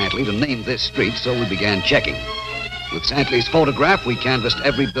prompted Santley to name this street, so we began checking. With Santley's photograph, we canvassed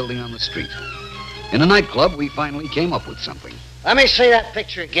every building on the street. In a nightclub, we finally came up with something. Let me see that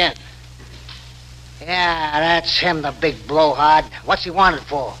picture again. Yeah, that's him, the big blowhard. What's he wanted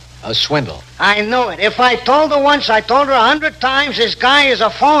for? A swindle. I knew it. If I told her once, I told her 100 times this guy is a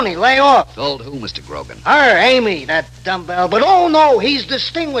phony. Lay off. Told who, Mr. Grogan? Her, Amy, that dumbbell. But oh, no, he's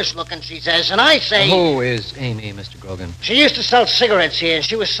distinguished looking, she says. And I say... Who is Amy, Mr. Grogan? She used to sell cigarettes here.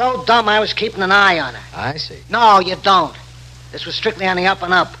 She was so dumb I was keeping an eye on her. I see. No, you don't. This was strictly on the up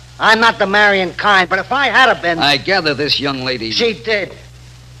and up. I'm not the marrying kind, but if I had have been... I gather this young lady... She did.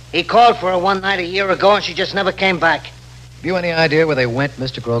 He called for her one night a year ago, and she just never came back. Have you any idea where they went,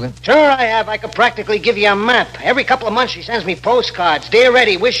 Mr. Grogan? Sure I have. I could practically give you a map. Every couple of months she sends me postcards. Dear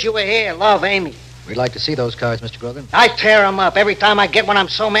Eddie, wish you were here. Love, Amy. We'd like to see those cards, Mr. Grogan. I tear them up. Every time I get one, I'm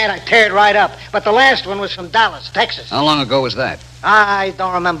so mad I tear it right up. But the last one was from Dallas, Texas. How long ago was that? I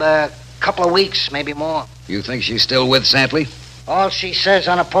don't remember. A couple of weeks, maybe more. You think she's still with Santley? All she says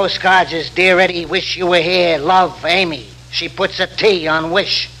on the postcards is, Dear Eddie, wish you were here. Love, Amy. She puts a T on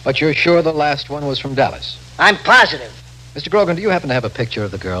wish. But you're sure the last one was from Dallas? I'm positive. Mr. Grogan, do you happen to have a picture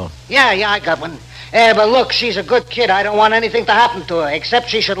of the girl? Yeah, I got one. But look, she's a good kid. I don't want anything to happen to her, except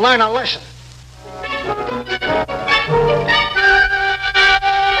she should learn a lesson.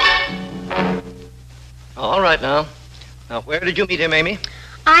 All right, now. Now, where did you meet him, Amy?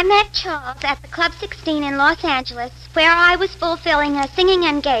 I met Charles at the Club 16 in Los Angeles, where I was fulfilling a singing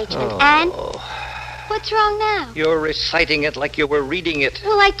engagement. Oh. And what's wrong now? You're reciting it like you were reading it.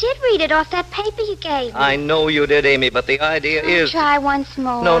 Well, I did read it off that paper you gave me. I know you did, Amy, but the idea is... Try once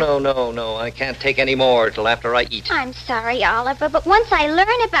more. No. I can't take any more till after I eat. I'm sorry, Oliver, but once I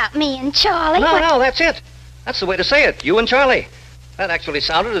learn about me and Charlie... No, that's it. That's the way to say it. You and Charlie. That actually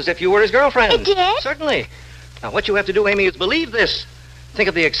sounded as if you were his girlfriend. It did? Certainly. Now, what you have to do, Amy, is believe this. Think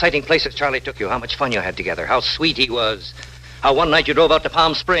of the exciting places Charlie took you, how much fun you had together, how sweet he was. How one night you drove out to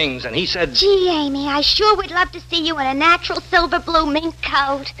Palm Springs and he said... Gee, Amy, I sure would love to see you in a natural silver blue mink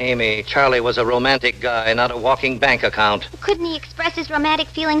coat. Amy, Charlie was a romantic guy, not a walking bank account. Couldn't he express his romantic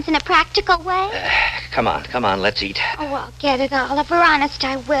feelings in a practical way? Come on, let's eat. Oh, I'll get it, Oliver. Honest,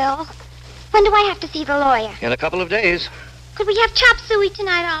 I will. When do I have to see the lawyer? In a couple of days. Could we have chop suey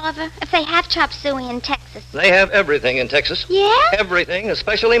tonight, Oliver? If they have chop suey in Texas. They have everything in Texas. Yeah? Everything,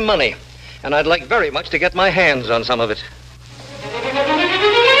 especially money. And I'd like very much to get my hands on some of it.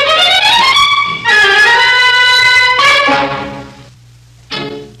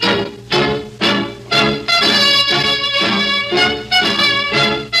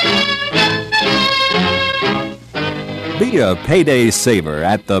 Be a payday saver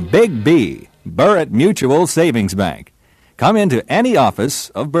at the Big B, Burritt Mutual Savings Bank. Come into any office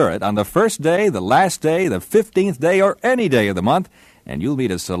of Burritt on the first day, the last day, the 15th day, or any day of the month, and you'll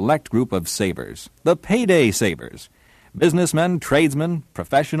meet a select group of savers, the payday savers. Businessmen, tradesmen,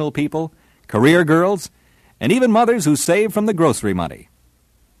 professional people, career girls, and even mothers who save from the grocery money.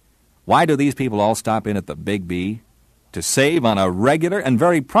 Why do these people all stop in at the Big B? To save on a regular and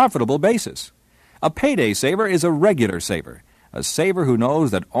very profitable basis. A payday saver is a regular saver, a saver who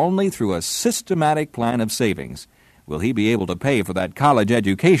knows that only through a systematic plan of savings will he be able to pay for that college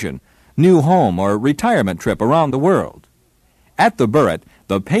education, new home, or retirement trip around the world. At the Burritt,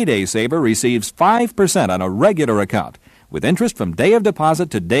 the payday saver receives 5% on a regular account, with interest from day of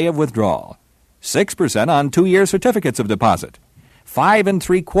deposit to day of withdrawal, 6% on 2-year certificates of deposit, 5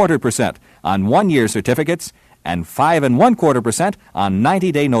 3/4% on 1-year certificates, and 5 1/4% on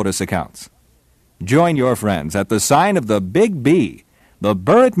 90-day notice accounts. Join your friends at the sign of the Big B, the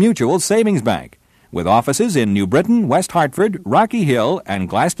Burritt Mutual Savings Bank, with offices in New Britain, West Hartford, Rocky Hill, and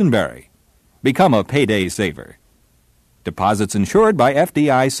Glastonbury. Become a payday saver. Deposits insured by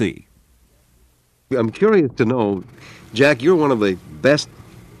FDIC. I'm curious to know, Jack, you're one of the best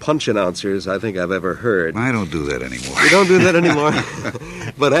punch announcers I think I've ever heard. I don't do that anymore. You don't do that anymore?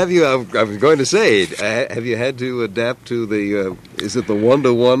 But have you, I was going to say, have you had to adapt to the, is it the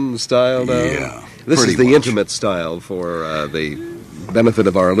one-to-one style now? Yeah. This is the much. intimate style for the benefit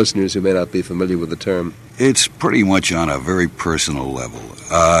of our listeners who may not be familiar with the term. It's pretty much on a very personal level.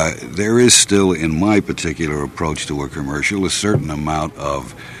 There is still, in my particular approach to a commercial, a certain amount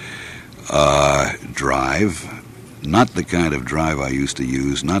of drive. Not the kind of drive I used to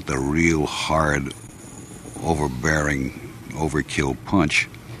use, not the real hard, overbearing, overkill punch.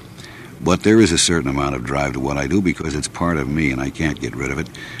 But there is a certain amount of drive to what I do because it's part of me and I can't get rid of it.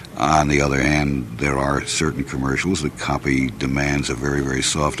 On the other hand, there are certain commercials that copy demands a very, very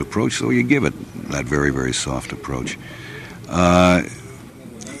soft approach, so you give it that very, very soft approach.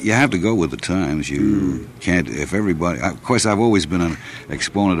 You have to go with the times. You can't, if everybody... Of course, I've always been an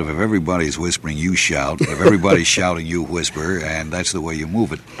exponent of if everybody's whispering, you shout. If everybody's shouting, you whisper, and that's the way you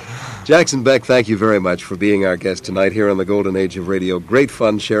move it. Jackson Beck, thank you very much for being our guest tonight here on the Golden Age of Radio. Great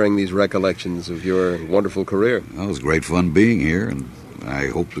fun sharing these recollections of your wonderful career. Well, it was great fun being here, and I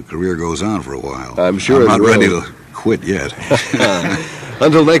hope the career goes on for a while. I'm sure I'm not it will. ready to quit yet.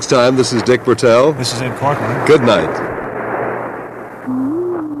 Until next time, this is Dick Bertel. This is Ed Corcoran. Good night.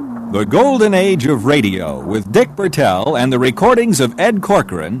 The Golden Age of Radio with Dick Bertel and the recordings of Ed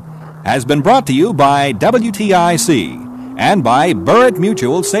Corcoran has been brought to you by WTIC and by Burritt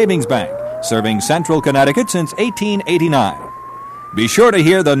Mutual Savings Bank, serving Central Connecticut since 1889. Be sure to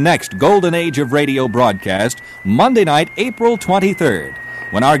hear the next Golden Age of Radio broadcast Monday night, April 23rd,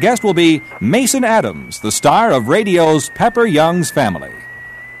 when our guest will be Mason Adams, the star of radio's Pepper Young's Family.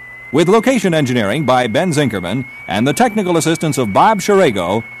 With location engineering by Ben Zinkerman and the technical assistance of Bob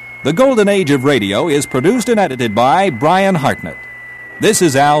Shirago, The Golden Age of Radio is produced and edited by Brian Hartnett. This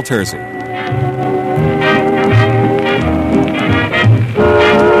is Al Terzi.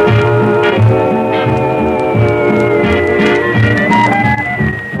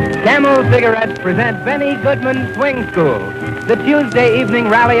 Camel Cigarettes present Benny Goodman's Swing School, the Tuesday evening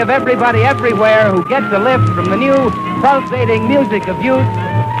rally of everybody everywhere who gets a lift from the new pulsating music of youth,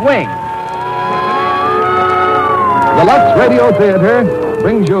 swing. The Lux Radio Theater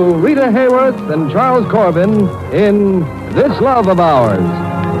brings you Rita Hayworth and Charles Corbin in This Love of Ours.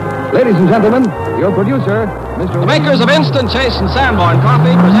 Ladies and gentlemen, your producer, Mr. The makers of Instant Chase and Sanborn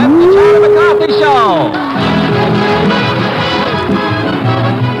Coffee present the Charlie McCarthy Show.